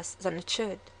credit to us than it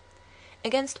should,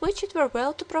 against which it were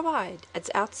well to provide at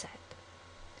the outset."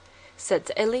 Said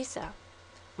the Eliza,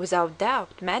 "Without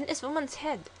doubt man is woman's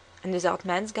head, and without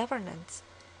man's governance,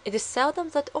 it is seldom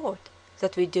that aught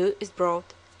that we do is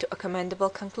brought to a commendable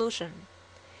conclusion.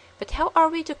 But how are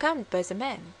we to come by the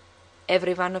men?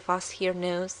 Every one of us here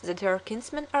knows that their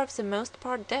kinsmen are for the most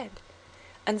part dead,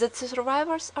 and that the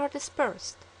survivors are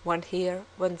dispersed, one here,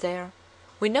 one there,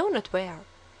 we know not where,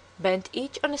 bent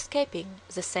each on escaping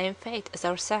the same fate as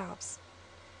ourselves.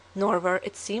 Nor were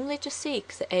it seemly to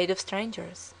seek the aid of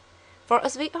strangers, for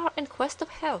as we are in quest of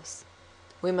health,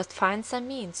 we must find some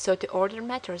means so to order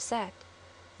matters that,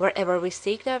 wherever we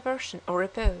seek diversion or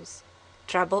repose,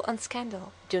 trouble and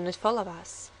scandal do not follow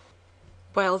us."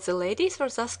 While the ladies were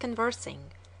thus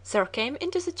conversing, there came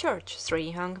into the church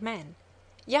 3 young men,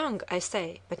 young, I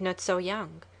say, but not so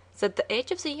young that the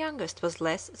age of the youngest was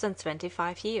less than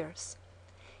 25 years,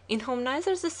 in whom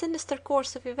neither the sinister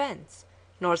course of events,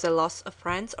 nor the loss of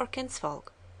friends or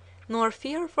kinsfolk, nor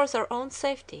fear for their own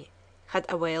safety, had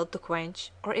availed to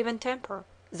quench, or even temper,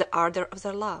 the ardour of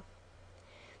their love.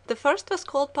 The first was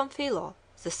called Pamphilo,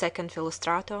 the second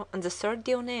Philostrato, and the third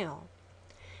Dioneo.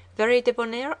 Very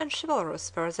debonair and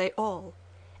chivalrous were they all,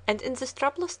 and in this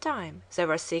troublous time they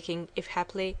were seeking if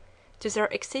haply, to their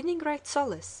exceeding great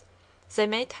solace, they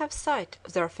might have sight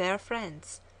of their fair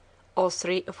friends, all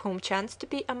 3 of whom chanced to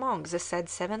be among the said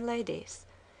 7 ladies,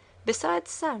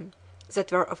 besides some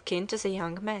that were of kin to the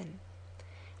young men.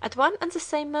 At one and the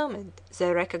same moment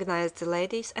they recognized the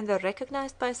ladies and were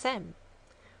recognized by them;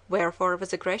 wherefore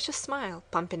with a gracious smile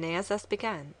Pampinea thus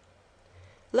began: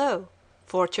 "Lo,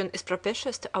 fortune is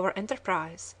propitious to our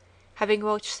enterprise, having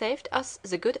vouchsafed us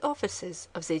the good offices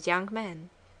of these young men,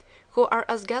 who are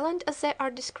as gallant as they are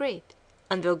discreet,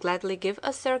 and will gladly give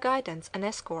us their guidance and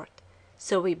escort,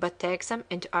 so we but take them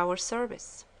into our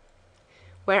service."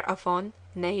 Whereupon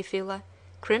Neifile,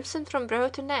 crimson from brow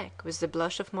to neck with the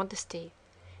blush of modesty,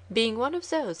 being one of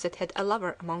those that had a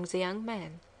lover among the young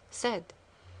men, said: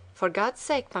 "For God's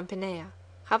sake, Pampinea,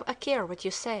 have a care what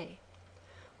you say.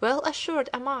 Well assured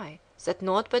am I that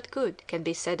naught but good can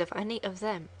be said of any of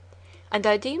them, and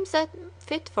I deem them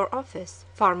fit for office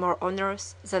far more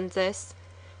honorous than this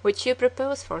which you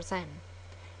propose for them,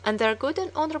 and their good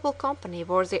and honorable company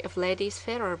worthy of ladies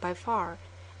fairer by far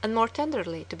and more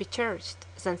tenderly to be cherished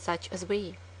than such as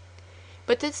we.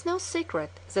 But it is no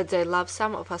secret that they love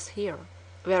some of us here,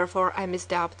 wherefore I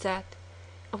misdoubt that,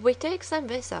 if we take them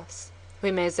with us,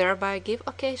 we may thereby give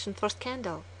occasion for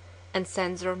scandal and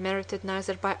censure merited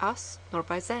neither by us nor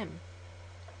by them."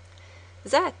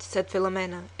 "That," said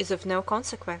Filomena, "is of no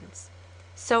consequence.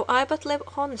 So I but live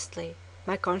honestly,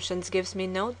 my conscience gives me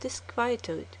no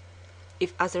disquietude.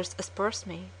 If others asperse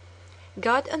me,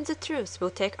 God and the truth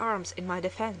will take arms in my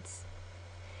defense.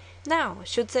 Now,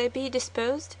 should they be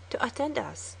disposed to attend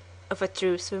us, of a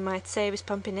truth we might say with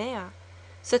Pampinea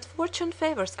that fortune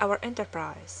favors our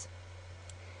enterprise."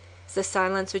 The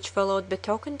silence which followed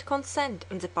betokened consent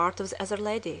on the part of the other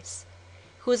ladies,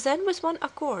 who then with one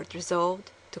accord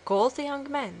resolved to call the young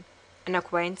men and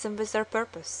acquaint them with their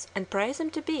purpose and pray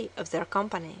them to be of their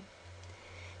company.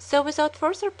 So without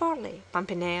further parley,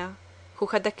 Pampinea, who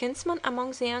had a kinsman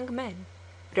among the young men,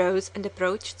 rose and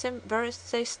approached them where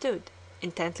they stood,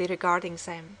 intently regarding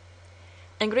them,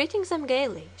 and greeting them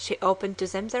gaily, she opened to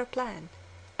them their plan,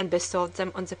 and besought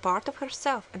them on the part of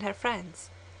herself and her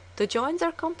friends to join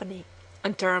their company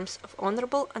on terms of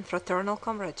honorable and fraternal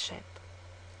comradeship.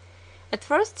 At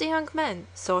first the young men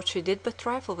thought she did but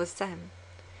trifle with them,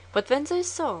 but when they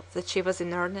saw that she was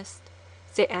in earnest,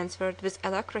 they answered with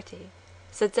alacrity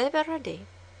that they were ready,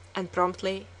 and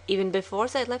promptly, even before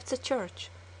they left the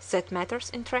church, set matters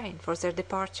in train for their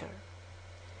departure.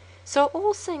 So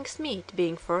all things meet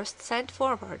being first sent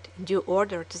forward in due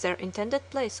order to their intended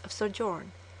place of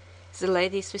sojourn, the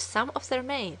ladies with some of their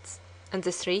maids, and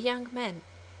the three young men,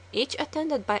 each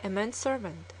attended by a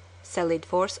manservant, sallied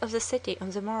forth of the city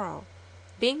on the morrow,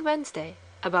 being Wednesday,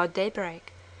 about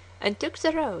daybreak, and took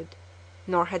the road;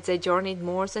 nor had they journeyed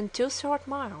more than 2 short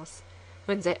miles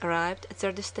when they arrived at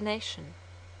their destination.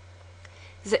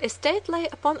 The estate lay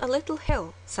upon a little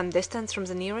hill some distance from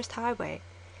the nearest highway,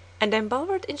 and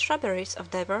embowered in shrubberies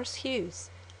of divers hues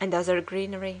and other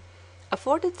greenery,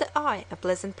 afforded the eye a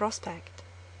pleasant prospect.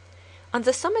 On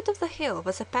the summit of the hill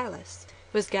was a palace,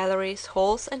 with galleries,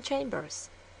 halls, and chambers,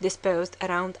 disposed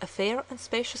around a fair and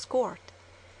spacious court,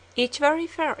 each very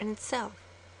fair in itself,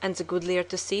 and the goodlier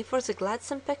to see for the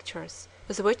gladsome pictures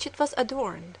with which it was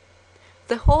adorned;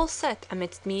 the whole set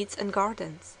amidst meads and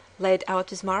gardens, laid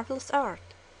out with marvellous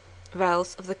art,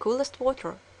 wells of the coolest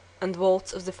water, and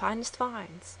vaults of the finest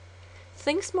wines,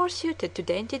 things more suited to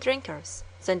dainty drinkers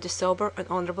than to sober and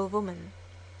honorable women.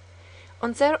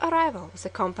 On their arrival, the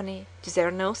company, to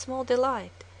their no small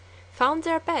delight, found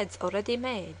their beds already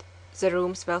made, the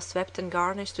rooms well swept and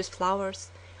garnished with flowers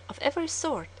of every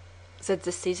sort that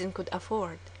the season could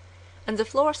afford, and the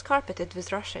floors carpeted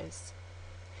with rushes.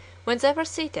 When they were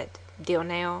seated,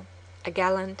 Dioneo, a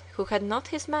gallant who had not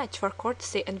his match for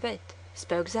courtesy and wit,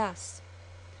 spoke thus: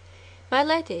 "My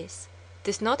ladies,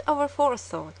 'tis not our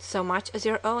forethought so much as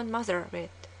your own mother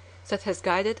wit that has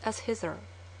guided us hither.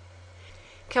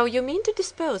 How you mean to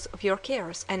dispose of your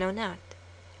cares I know not.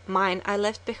 Mine I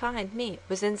left behind me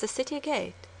within the city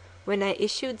gate when I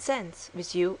issued thence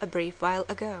with you a brief while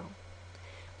ago.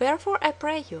 Wherefore I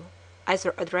pray you,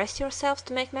 either address yourselves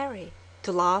to make merry,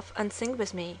 to laugh and sing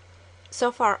with me,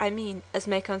 so far I mean as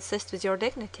may consist with your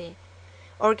dignity,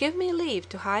 or give me leave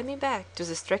to hie me back to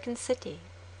the stricken city,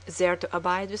 there to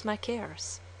abide with my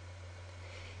cares."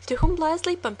 To whom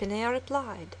blithely Pampinea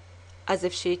replied, as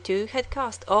if she too had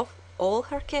cast off all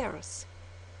her cares: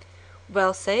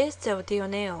 "Well sayest thou,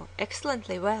 Dioneo,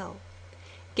 excellently well.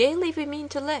 Gaily we mean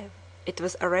to live; it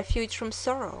was a refuge from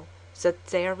sorrow that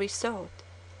there we sought,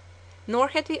 nor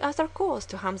had we other cause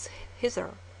to come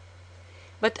hither.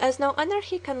 But as no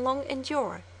anarchy can long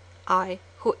endure, I,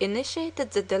 who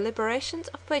initiated the deliberations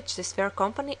of which this fair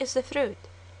company is the fruit,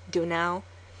 do now,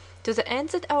 to the end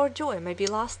that our joy may be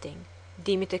lasting,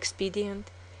 deem it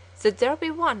expedient that there be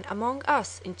one among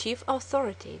us in chief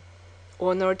authority,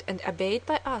 honored and obeyed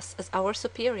by us as our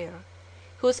superior,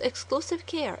 whose exclusive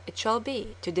care it shall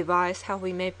be to devise how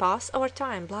we may pass our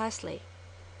time blithely,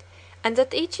 and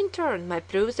that each in turn may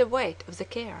prove the weight of the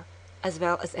care, as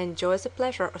well as enjoy the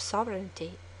pleasure of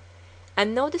sovereignty,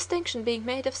 and no distinction being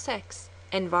made of sex,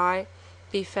 envy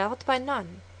be felt by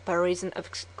none by reason of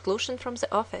exclusion from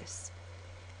the office,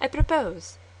 I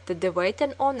propose that the weight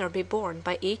and honour be borne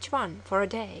by each one for a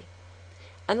day,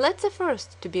 and let the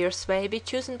first to bear sway be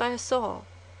chosen by us all,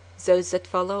 those that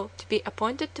follow to be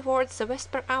appointed towards the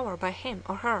vesper hour by him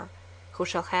or her who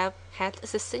shall have had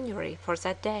the signory for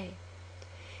that day,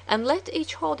 and let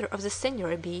each holder of the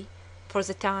signory be, for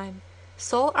the time,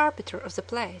 sole arbiter of the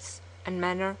place and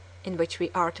manner in which we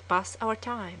are to pass our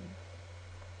time."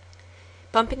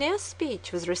 Pompinea's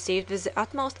speech was received with the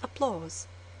utmost applause,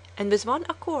 and with one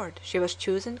accord she was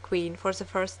chosen queen for the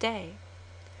first day.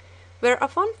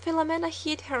 Whereupon Philomela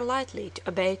hied her lightly to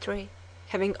a bay tree,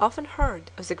 having often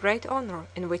heard of the great honour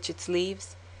in which its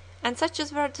leaves, and such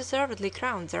as were deservedly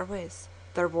crowned therewith,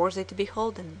 were worthy to be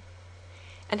holden;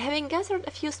 and having gathered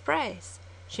a few sprays,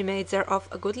 she made thereof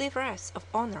a goodly wreath of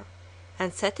honour,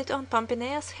 and set it on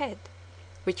Pompinea's head,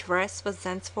 which wreath was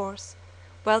thenceforth,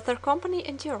 while their company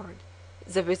endured,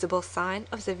 the visible sign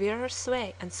of the wearer's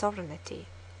sway and sovereignty.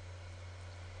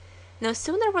 No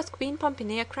sooner was Queen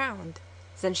Pompinea crowned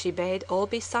than she bade all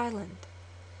be silent.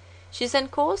 She then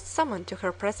caused summon to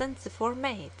her presence the 4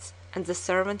 maids and the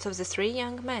servants of the 3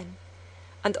 young men,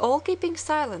 and all keeping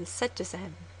silence said to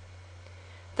them,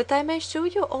 "That I may shew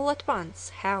you all at once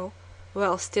how,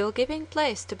 while still giving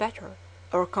place to better,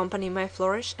 our company may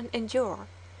flourish and endure,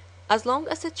 as long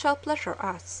as it shall pleasure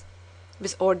us,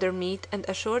 with order meet and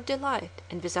assured delight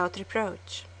and without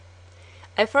reproach,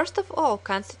 I first of all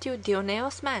constitute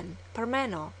Dioneo's man,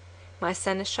 Parmeno, my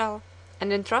seneschal,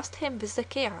 and entrust him with the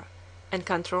care and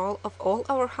control of all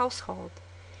our household,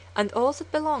 and all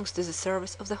that belongs to the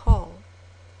service of the whole.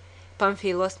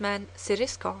 Pamphilus' man,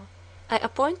 Sirisco, I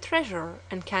appoint treasurer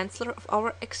and chancellor of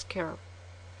our exchequer,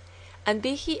 and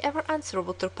be he ever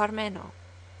answerable to Parmeno.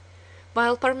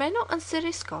 While Parmeno and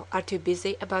Sirisco are too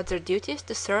busy about their duties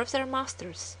to serve their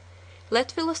masters,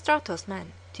 let Philostratos'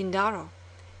 man, Tindaro,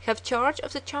 have charge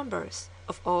of the chambers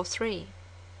of all 3.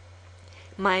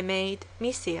 My maid,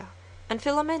 Mysia, and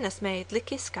Philomena's maid,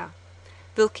 Lyciska,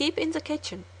 will keep in the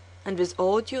kitchen, and with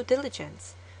all due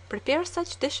diligence prepare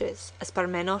such dishes as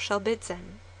Parmeno shall bid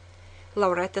them.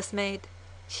 Lauretta's maid,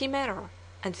 Chimera,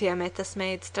 and Fiametta's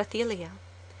maid, Stratilia,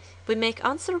 we make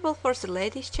answerable for the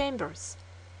ladies' chambers,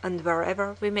 and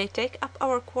wherever we may take up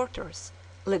our quarters,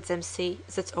 let them see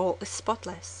that all is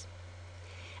spotless.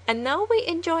 And now we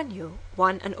enjoin you,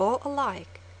 one and all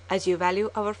alike, as you value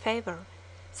our favour,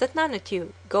 that none of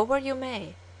you, go where you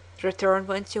may, return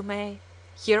whence you may,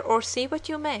 hear or see what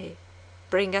you may,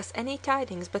 bring us any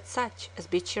tidings but such as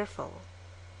be cheerful."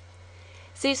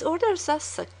 These orders thus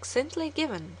succinctly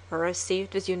given were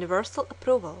received with universal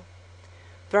approval,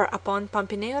 whereupon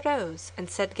Pompinea rose and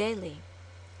said gaily,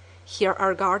 "Here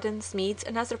are gardens, meads,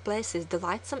 and other places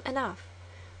delightsome enough,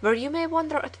 where you may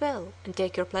wander at will and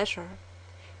take your pleasure,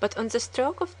 but on the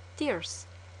stroke of tierce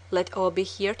let all be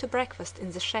here to breakfast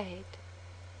in the shade."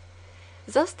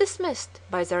 Thus dismissed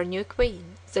by their new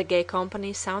queen, the gay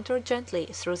company sauntered gently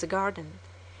through the garden,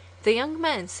 the young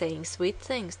men saying sweet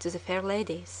things to the fair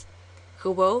ladies,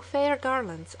 who wove fair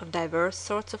garlands of divers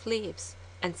sorts of leaves,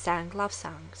 and sang love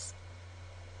songs.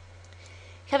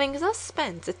 Having thus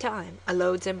spent the time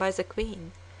allowed them by the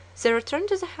queen, they returned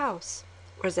to the house,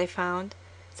 where they found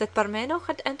that Parmeno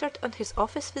had entered on his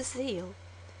office with zeal,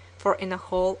 for in a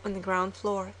hall on the ground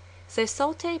floor they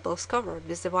saw tables covered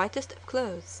with the whitest of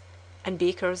cloths, and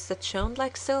beakers that shone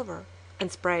like silver,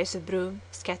 and sprays of broom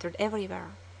scattered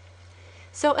everywhere.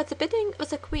 So at the bidding of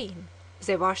the queen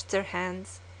they washed their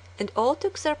hands, and all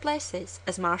took their places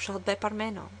as marshalled by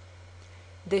Parmeno.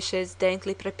 Dishes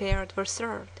daintily prepared were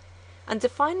served, and the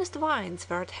finest wines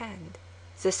were at hand.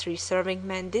 The 3 serving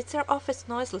men did their office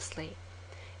noiselessly;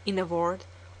 in a word,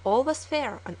 all was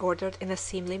fair and ordered in a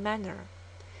seemly manner,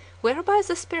 whereby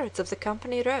the spirits of the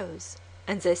company rose,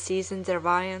 and they seasoned their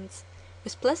viands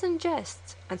with pleasant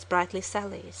jests and sprightly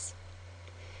sallies.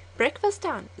 Breakfast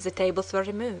done, the tables were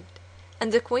removed,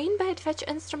 and the queen bade fetch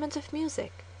instruments of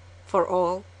music, for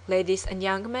all, ladies and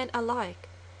young men alike,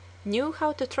 knew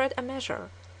how to tread a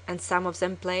measure, and some of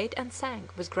them played and sang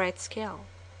with great skill.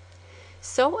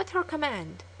 So at her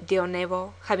command,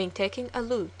 Dionevo having taken a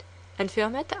lute, and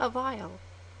Fiametta a viol,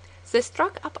 they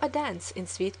struck up a dance in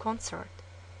sweet concert,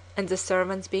 and the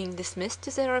servants being dismissed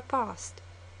to their repast,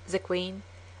 the queen,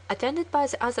 attended by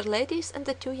the other ladies and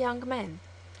the 2 young men,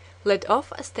 led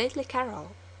off a stately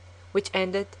carol, which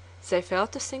ended they fell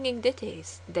to singing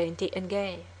ditties, dainty and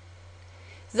gay.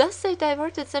 Thus they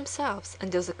diverted themselves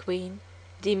until the queen,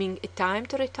 deeming it time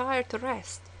to retire to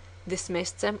rest,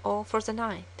 dismissed them all for the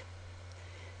night.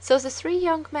 So the three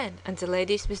young men and the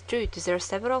ladies withdrew to their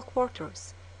several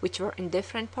quarters, which were in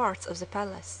different parts of the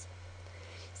palace.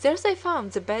 There they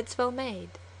found the beds well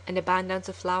made, and abundance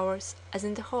of flowers, as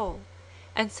in the hall,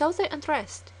 and so they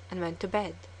undressed and went to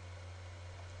bed.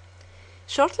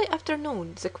 Shortly after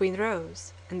noon the queen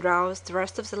rose, and roused the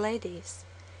rest of the ladies,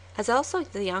 as also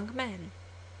the young men,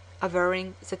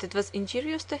 averring that it was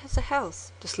injurious to the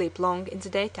health to sleep long in the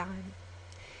daytime.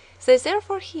 They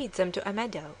therefore hied them to a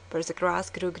meadow where the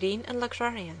grass grew green and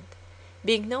luxuriant,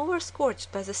 being nowhere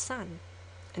scorched by the sun,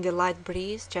 and a light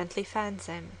breeze gently fanned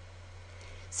them.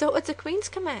 So at the queen's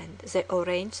command they all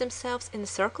ranged themselves in a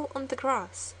circle on the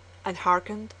grass, and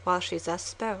hearkened while she thus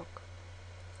spoke.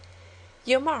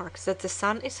 You mark that the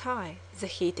sun is high, the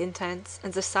heat intense,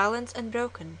 and the silence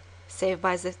unbroken, save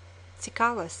by the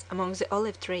cicalas among the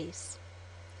olive trees.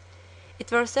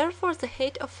 It were therefore the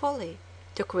hate of folly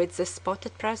to quit this spot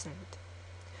at present.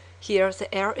 Here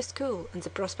the air is cool and the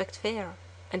prospect fair,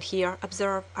 and here,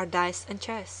 observe, are dice and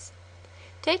chess.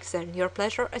 Take then your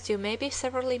pleasure as you may be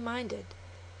severally minded,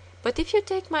 but if you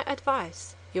take my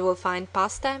advice, you will find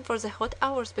pastime for the hot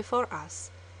hours before us,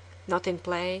 not in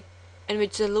play, in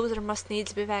which the loser must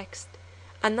needs be vexed,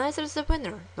 and neither the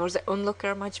winner nor the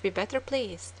onlooker much be better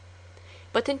pleased,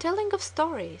 but in telling of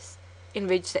stories, in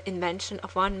which the invention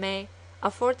of one may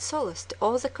afford solace to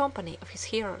all the company of his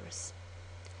hearers.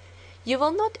 You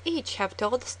will not each have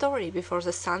told a story before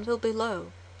the sun will be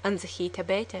low and the heat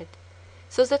abated,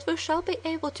 so that we shall be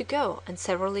able to go and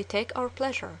severally take our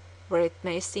pleasure where it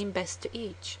may seem best to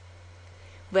each.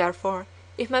 Wherefore,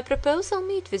 if my proposal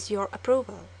meet with your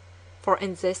approval, for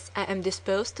in this I am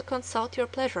disposed to consult your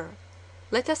pleasure,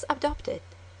 let us adopt it;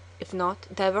 if not,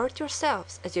 divert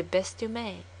yourselves as best you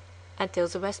may, until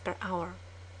the vesper hour.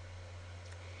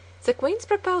 The queen's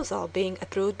proposal being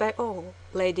approved by all,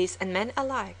 ladies and men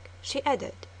alike, she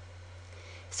added,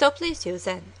 So please you,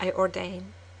 then, I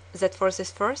ordain, that for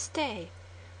this first day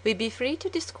we be free to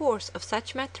discourse of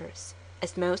such matters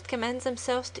as most commend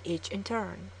themselves to each in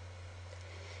turn.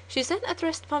 She then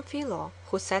addressed Pamphilo,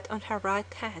 who sat on her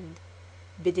right hand,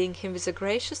 bidding him with a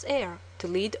gracious air to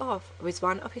lead off with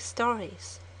one of his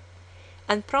stories,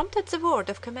 and prompt at the word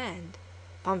of command,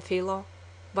 Pamphilo,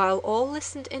 while all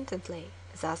listened intently,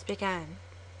 thus began.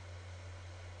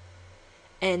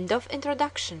 End of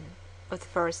Introduction of the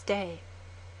First Day.